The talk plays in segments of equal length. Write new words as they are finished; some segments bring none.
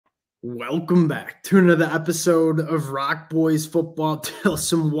Welcome back to another episode of Rock Boys Football. Till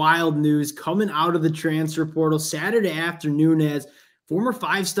some wild news coming out of the transfer portal Saturday afternoon as former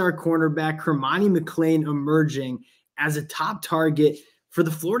five-star cornerback Cormani McClain emerging as a top target for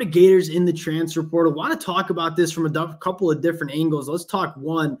the Florida Gators in the transfer portal. I want to talk about this from a couple of different angles. Let's talk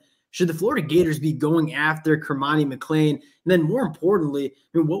one. Should the Florida Gators be going after Cormani McClain? And then more importantly,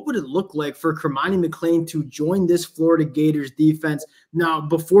 what would it look like for Cormani McClain to join this Florida Gators defense? Now,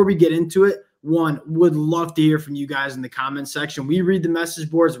 before we get into it, would love to hear from you guys in the comment section. We read the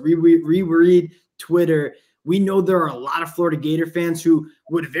message boards, we read Twitter. We know there are a lot of Florida Gator fans who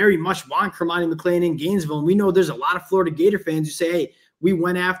would very much want Cormani McClain in Gainesville. And we know there's a lot of Florida Gator fans who say, hey, we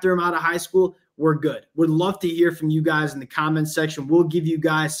went after him out of high school. We're good. Would love to hear from you guys in the comments section. We'll give you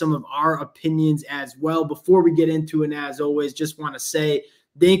guys some of our opinions as well. Before we get into it, as always, just want to say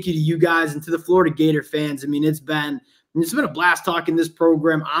thank you to you guys and to the Florida Gator fans. It's been a blast talking this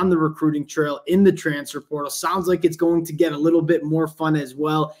program on the recruiting trail in the transfer portal. Sounds like it's going to get a little bit more fun as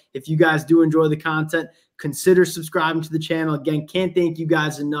well. If you guys do enjoy the content, consider subscribing to the channel. Again, can't thank you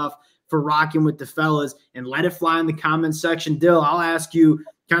guys enough for rocking with the fellas, and let it fly in the comments section. Dill, I'll ask you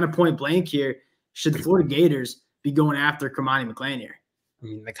kind of point blank here. Should the Florida Gators be going after Cormani McClain here?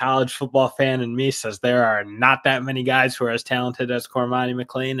 The college football fan in me says there are not that many guys who are as talented as Cormani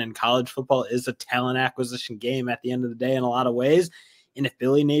McClain, and college football is a talent acquisition game at the end of the day in a lot of ways. And if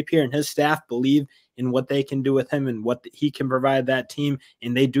Billy Napier and his staff believe in what they can do with him and what he can provide that team,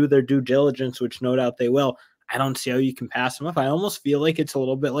 and they do their due diligence, which no doubt they will, I don't see how you can pass him up. I almost feel like it's a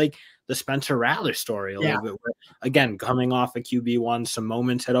little bit like the Spencer Rattler story, little bit. Where, again, coming off a QB1, some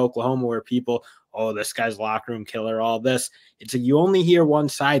moments at Oklahoma where people, oh, this guy's locker room killer, all this. It's like you only hear one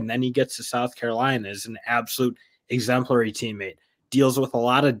side, and then he gets to South Carolina as an absolute exemplary teammate. Deals with a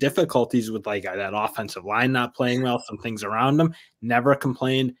lot of difficulties with like that offensive line not playing well, some things around him. Never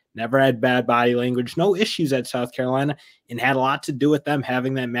complained, never had bad body language, no issues at South Carolina, and had a lot to do with them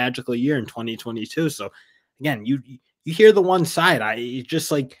having that magical year in 2022. So, again, you hear the one side. I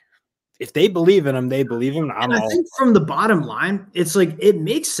just like, if they believe in him, they believe in him. I think from the bottom line, it's like it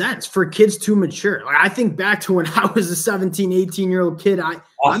makes sense for kids to mature. Like I think back to when I was a 17, 18-year-old kid, I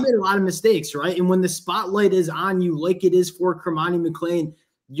made a lot of mistakes, right? And when the spotlight is on you, like it is for Cormani McClain,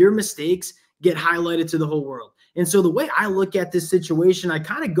 your mistakes get highlighted to the whole world. And so the way I look at this situation, I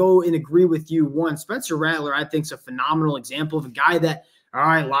kind of go and agree with you. One, Spencer Rattler, I think, is a phenomenal example of a guy that, all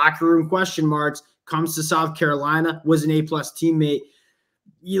right, locker room question marks, comes to South Carolina, was an A-plus teammate.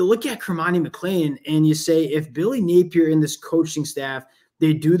 You look at Cormani McClain and you say, if Billy Napier and this coaching staff,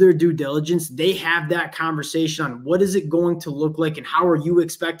 they do their due diligence, they have that conversation on what is it going to look like and how are you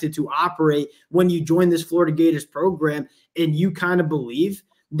expected to operate when you join this Florida Gators program, and you kind of believe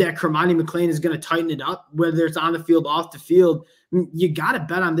that Cormani McClain is going to tighten it up, whether it's on the field, off the field, you got to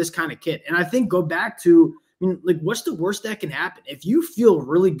bet on this kind of kid. And I think go back to, like, what's the worst that can happen? If you feel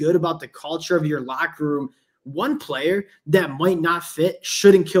really good about the culture of your locker room, one player that might not fit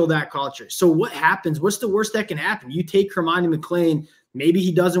shouldn't kill that culture. So what happens? What's the worst that can happen? You take Cormani McClain, maybe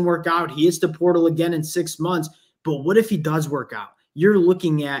he doesn't work out. He hits the portal again in 6 months. But what if he does work out? You're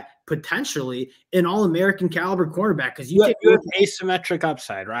looking at potentially an all-American caliber cornerback because you have asymmetric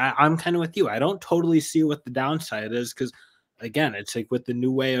upside, right? I'm kind of with you. I don't totally see what the downside is because, again, it's like with the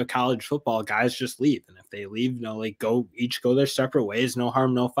new way of college football, guys just leave. And if they leave, each go their separate ways, no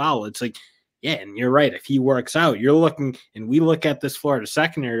harm, no foul. It's like, yeah, and you're right. If he works out, you're looking, and we look at this Florida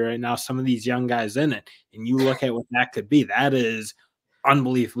secondary right now, some of these young guys in it, and you look at what that could be. That is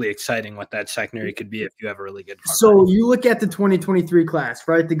unbelievably exciting what that secondary could be if you have a really good cornerback. So you look at the 2023 class,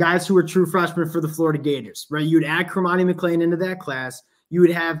 right? The guys who are true freshmen for the Florida Gators, right? You'd add Cormani McClain into that class. You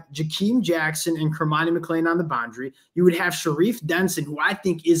would have Jakeem Jackson and Cormani McClain on the boundary. You would have Sharif Denson, who I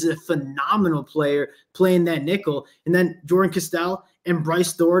think is a phenomenal player playing that nickel. And then Jordan Castell and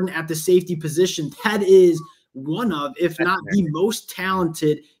Bryce Thornton at the safety position. That is one of, if not the most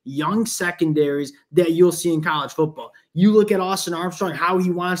talented young secondaries that you'll see in college football. You look at Austin Armstrong, how he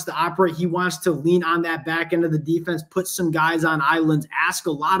wants to operate. He wants to lean on that back end of the defense, put some guys on islands, ask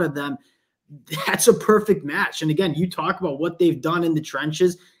a lot of them. That's a perfect match. And again, you talk about what they've done in the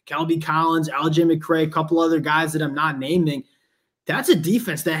trenches, Kelby Collins, LJ McCray, a couple other guys that I'm not naming. That's a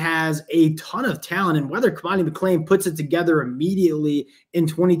defense that has a ton of talent. And whether Cormani McClain puts it together immediately in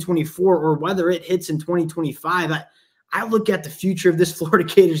 2024 or whether it hits in 2025, I look at the future of this Florida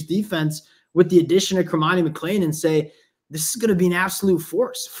Gators defense with the addition of Cormani McClain and say, this is going to be an absolute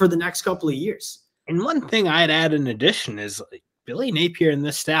force for the next couple of years. And one thing I'd add in addition is Billy Napier and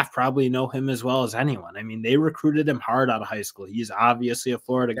this staff probably know him as well as anyone. I mean, they recruited him hard out of high school. He's obviously a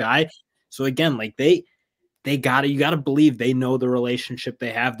Florida guy. So again, you gotta believe they know the relationship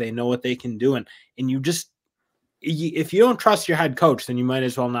they have. They know what they can do. And if you don't trust your head coach, then you might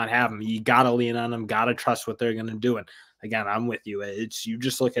as well not have them. You got to lean on them, got to trust what they're going to do. And again, I'm with you. You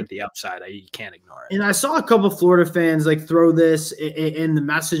just look at the upside. You can't ignore it. And I saw a couple of Florida fans like throw this in the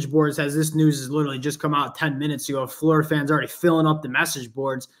message boards as this news has literally just come out 10 minutes ago. Florida fans already filling up the message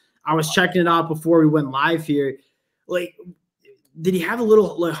boards. I was checking it out before we went live here. Like, did he have a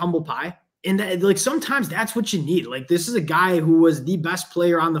little like humble pie? And that, like, sometimes that's what you need. Like, this is a guy who was the best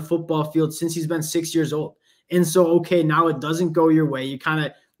player on the football field since he's been 6 years old. And so, okay, now it doesn't go your way. You kind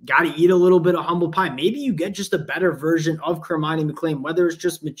of got to eat a little bit of humble pie. Maybe you get just a better version of Cormani McClain, whether it's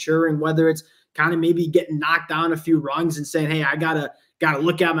just maturing, whether it's kind of maybe getting knocked down a few rungs and saying, hey, I gotta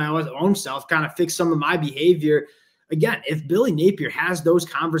look at my own self, kind of fix some of my behavior. Again, if Billy Napier has those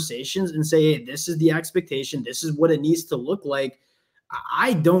conversations and say, hey, this is the expectation, this is what it needs to look like,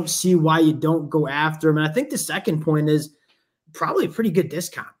 I don't see why you don't go after him. And I think the second point is probably a pretty good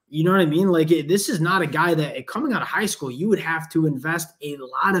discount. You know what I mean? Like, this is not a guy that coming out of high school, you would have to invest a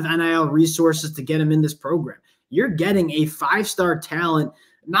lot of NIL resources to get him in this program. You're getting a 5-star talent,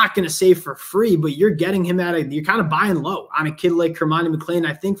 not going to say for free, but you're getting him you're kind of buying low on a kid like Cormani McClain.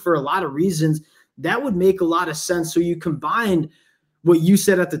 I think for a lot of reasons that would make a lot of sense. So you combine what you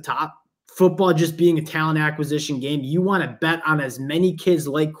said at the top, football just being a talent acquisition game. You want to bet on as many kids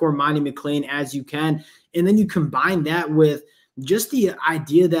like Cormani McClain as you can. And then you combine that with just the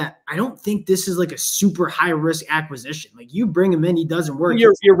idea that I don't think this is like a super high risk acquisition. Like, you bring him in, he doesn't work.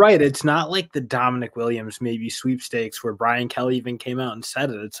 You're right. It's not like the Dominic Williams maybe sweepstakes where Brian Kelly even came out and said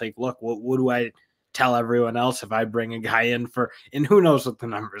it. It's like, look, what do I tell everyone else if I bring a guy in and who knows what the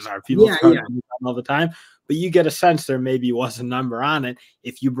numbers are? People all the time, but you get a sense there maybe was a number on it.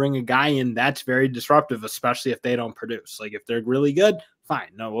 If you bring a guy in, that's very disruptive, especially if they don't produce. Like, if they're really good, fine.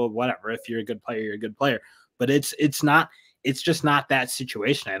 No, well, whatever. If you're a good player, you're a good player. But it's just not that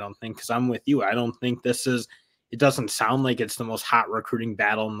situation, I don't think, because I'm with you. I don't think it doesn't sound like it's the most hot recruiting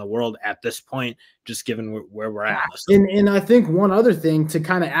battle in the world at this point, just given where we're at. And I think one other thing to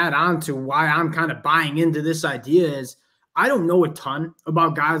kind of add on to why I'm kind of buying into this idea is I don't know a ton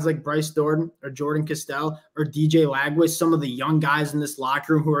about guys like Bryce Thornton or Jordan Castell or DJ Lagway, some of the young guys in this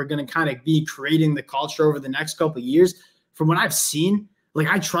locker room who are going to kind of be creating the culture over the next couple of years. From what I've seen, like,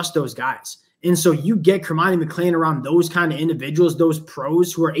 I trust those guys. And so you get Cormani McClain around those kind of individuals, those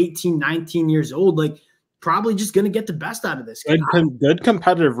pros who are 18, 19 years old, like, probably just going to get the best out of this guy. Good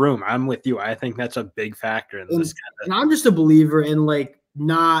competitive room. I'm with you. I think that's a big factor in this. And I'm just a believer in, like,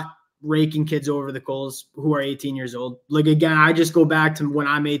 not raking kids over the coals who are 18 years old. Like, again, I just go back to when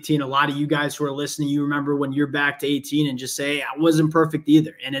I'm 18. A lot of you guys who are listening, you remember when you're back to 18 and just say, I wasn't perfect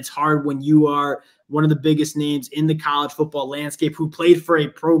either. And it's hard when you are one of the biggest names in the college football landscape who played for a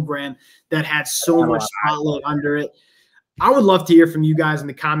program that had so much spotlight under it. I would love to hear from you guys in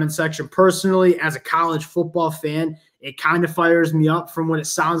the comment section. Personally, as a college football fan, it kind of fires me up from what it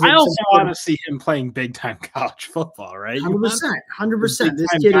sounds like. I also want to see him playing big-time college football, right? 100%. 100%. This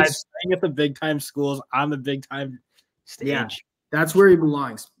kid is playing at the big-time schools on the big-time stage. Yeah, that's where he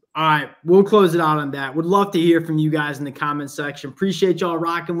belongs. All right, we'll close it out on that. Would love to hear from you guys in the comment section. Appreciate y'all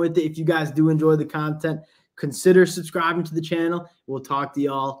rocking with it. If you guys do enjoy the content, consider subscribing to the channel. We'll talk to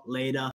y'all later.